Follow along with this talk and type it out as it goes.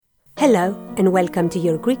Hello and welcome to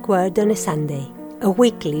Your Greek Word on a Sunday, a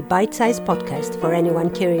weekly bite-sized podcast for anyone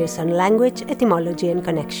curious on language, etymology and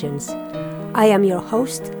connections. I am your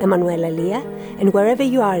host, Emanuela Lia, and wherever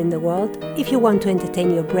you are in the world, if you want to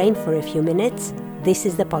entertain your brain for a few minutes, this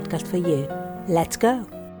is the podcast for you. Let's go!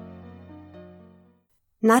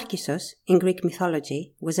 Narcissus, in Greek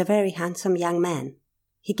mythology, was a very handsome young man.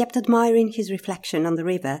 He kept admiring his reflection on the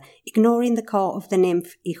river, ignoring the call of the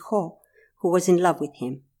nymph Icho, who was in love with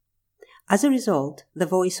him. As a result, the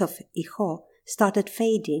voice of Icho started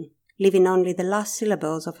fading, leaving only the last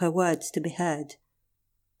syllables of her words to be heard.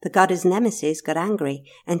 The goddess Nemesis got angry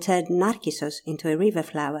and turned Narcissus into a river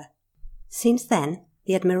flower. Since then,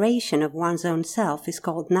 the admiration of one's own self is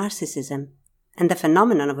called narcissism, and the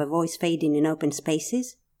phenomenon of a voice fading in open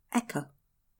spaces, echo.